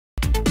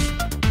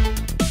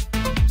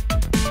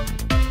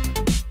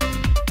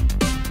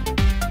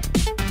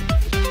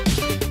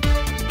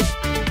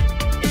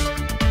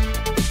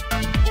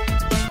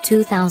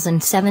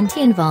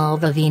2017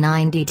 Volvo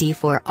V90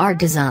 D4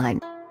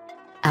 R-Design.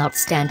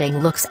 Outstanding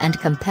looks and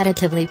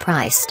competitively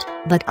priced,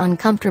 but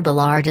uncomfortable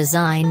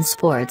R-Design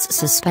sports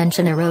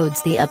suspension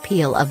erodes the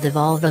appeal of the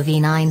Volvo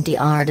V90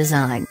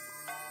 R-Design.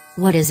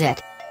 What is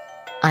it?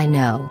 I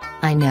know,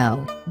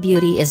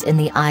 beauty is in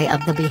the eye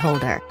of the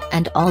beholder,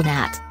 and all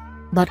that.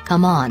 But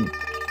come on.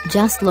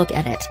 Just look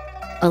at it.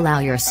 Allow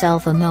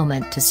yourself a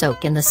moment to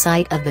soak in the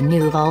sight of the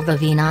new Volvo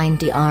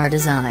V90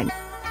 R-Design.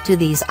 To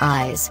these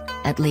eyes,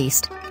 at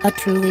least, a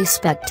truly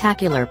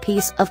spectacular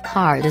piece of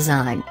car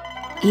design.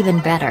 Even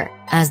better,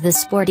 as the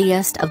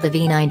sportiest of the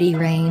V90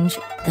 range,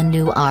 the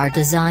new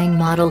R-Design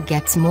model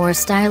gets more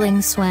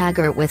styling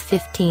swagger with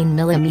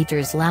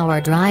 15mm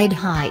lowered ride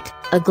height,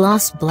 a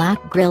gloss black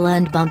grille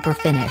and bumper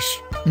finish,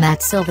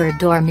 matte silver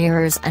door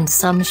mirrors and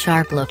some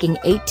sharp-looking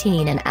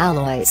 18-in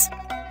alloys.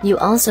 You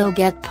also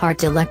get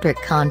part electric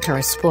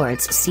contour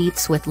sports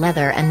seats with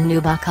leather and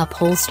nubuck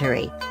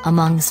upholstery,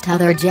 amongst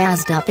other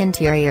jazzed-up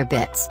interior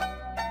bits.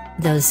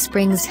 Those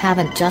springs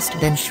haven't just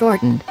been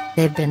shortened,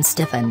 they've been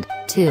stiffened,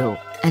 too,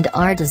 and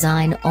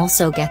R-Design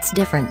also gets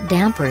different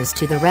dampers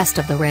to the rest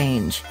of the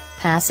range,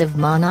 passive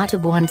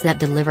monotube ones that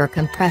deliver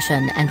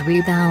compression and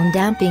rebound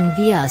damping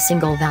via a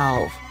single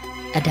valve.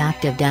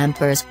 Adaptive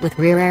dampers with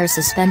rear air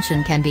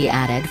suspension can be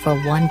added for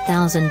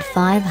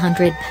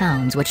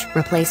 £1,500, which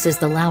replaces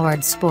the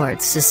lowered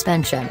sports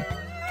suspension.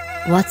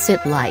 What's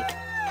it like?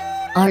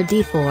 Our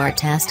D4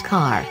 test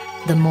car,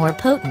 the more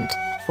potent,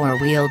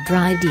 four-wheel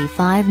drive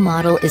D5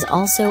 model, is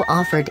also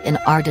offered in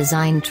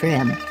R-Design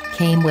trim,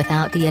 came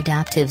without the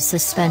adaptive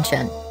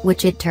suspension,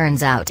 which it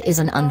turns out is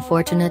an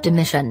unfortunate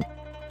omission.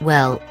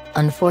 Well,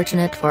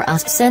 unfortunate for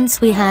us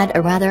since we had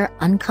a rather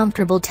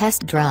uncomfortable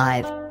test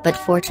drive, but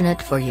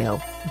fortunate for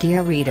you,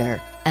 dear reader,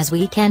 as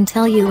we can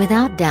tell you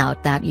without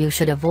doubt that you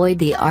should avoid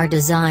the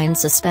R-Design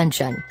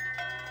suspension.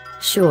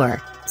 Sure,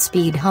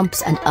 speed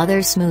humps and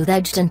other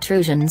smooth-edged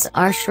intrusions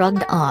are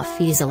shrugged off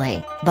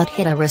easily, but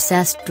hit a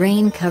recessed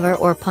drain cover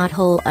or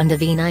pothole under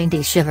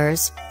V90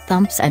 shivers,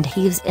 thumps and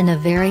heaves in a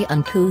very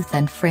uncouth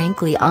and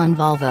frankly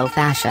on-Volvo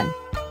fashion.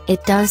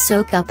 It does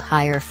soak up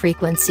higher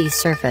frequency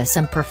surface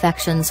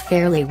imperfections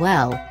fairly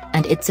well,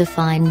 and it's a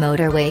fine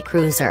motorway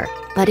cruiser,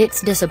 but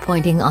it's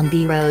disappointing on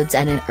B-roads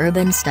and in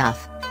urban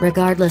stuff,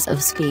 regardless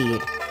of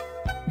speed.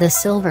 The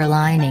silver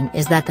lining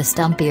is that the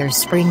stumpier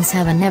springs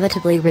have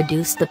inevitably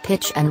reduced the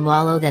pitch and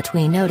wallow that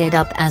we noted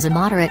up as a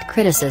moderate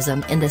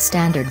criticism in the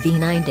standard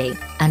V90,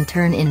 and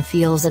turn-in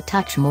feels a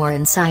touch more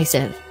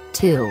incisive,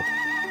 too.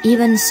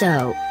 Even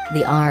so,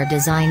 the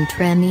R-Design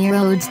trim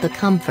erodes the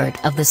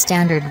comfort of the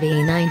standard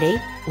V90,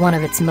 one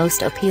of its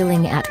most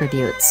appealing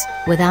attributes,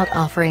 without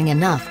offering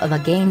enough of a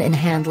gain in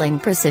handling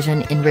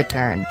precision in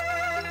return.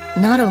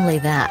 Not only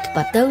that,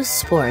 but those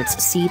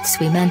sports seats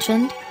we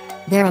mentioned?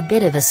 They're a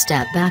bit of a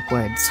step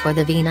backwards for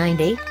the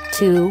V90,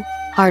 too,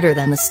 harder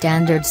than the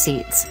standard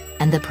seats,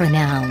 and the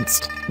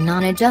pronounced,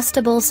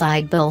 non-adjustable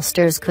side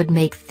bolsters could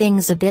make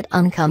things a bit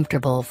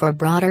uncomfortable for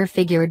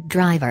broader-figured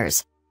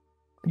drivers.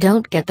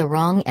 Don't get the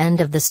wrong end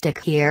of the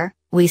stick here,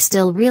 we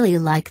still really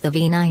like the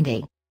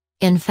V90.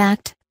 In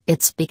fact,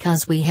 it's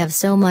because we have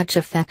so much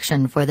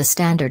affection for the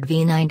standard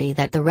V90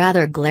 that the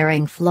rather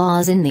glaring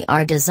flaws in the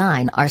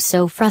R-Design are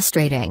so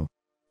frustrating.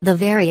 The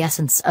very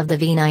essence of the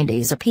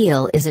V90's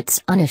appeal is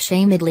its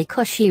unashamedly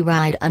cushy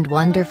ride and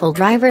wonderful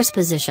driver's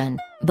position,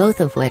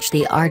 both of which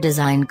the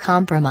R-Design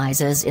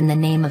compromises in the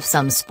name of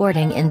some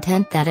sporting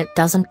intent that it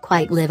doesn't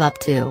quite live up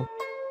to.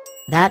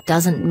 That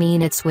doesn't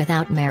mean it's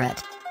without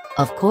merit.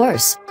 Of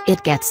course,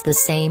 it gets the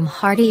same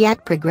hearty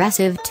yet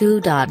progressive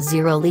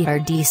 2.0-liter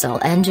diesel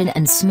engine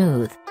and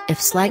smooth, if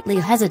slightly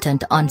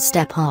hesitant on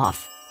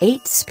step-off,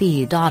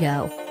 8-speed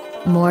auto.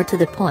 More to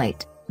the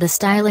point, the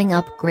styling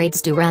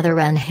upgrades do rather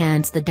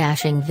enhance the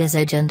dashing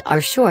visage and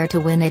are sure to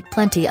win it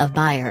plenty of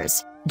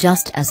buyers,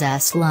 just as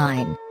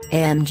S-Line,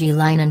 AMG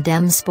Line and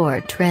M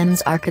Sport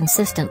trims are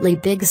consistently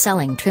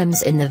big-selling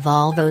trims in the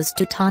Volvo's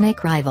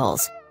Teutonic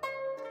rivals.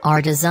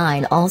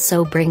 R-Design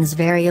also brings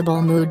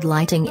variable mood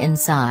lighting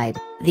inside,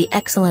 the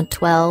excellent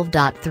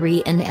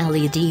 12.3-in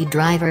LED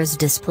driver's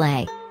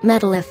display,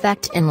 metal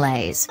effect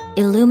inlays,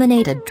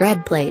 illuminated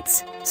tread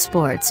plates,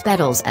 sports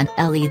pedals and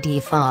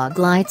LED fog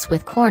lights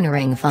with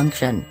cornering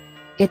function.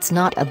 It's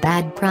not a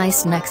bad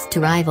price next to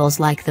rivals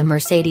like the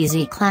Mercedes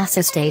E-Class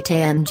Estate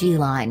AMG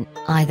line,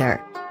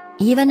 either.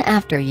 Even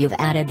after you've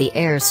added the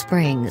air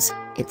springs,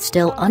 it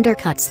still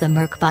undercuts the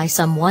Merc by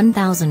some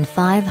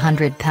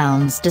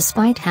 £1,500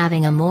 despite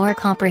having a more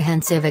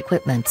comprehensive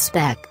equipment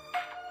spec.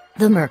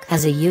 The Merc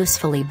has a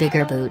usefully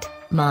bigger boot,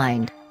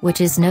 mind, which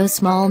is no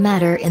small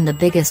matter in the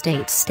biggest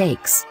 8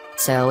 stakes,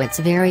 so it's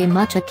very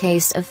much a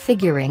case of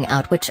figuring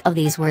out which of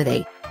these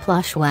worthy,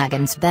 plush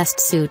wagons best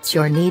suits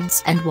your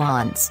needs and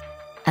wants.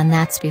 And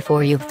that's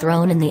before you've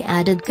thrown in the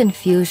added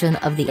confusion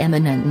of the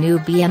imminent new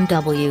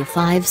BMW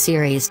 5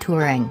 Series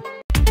Touring.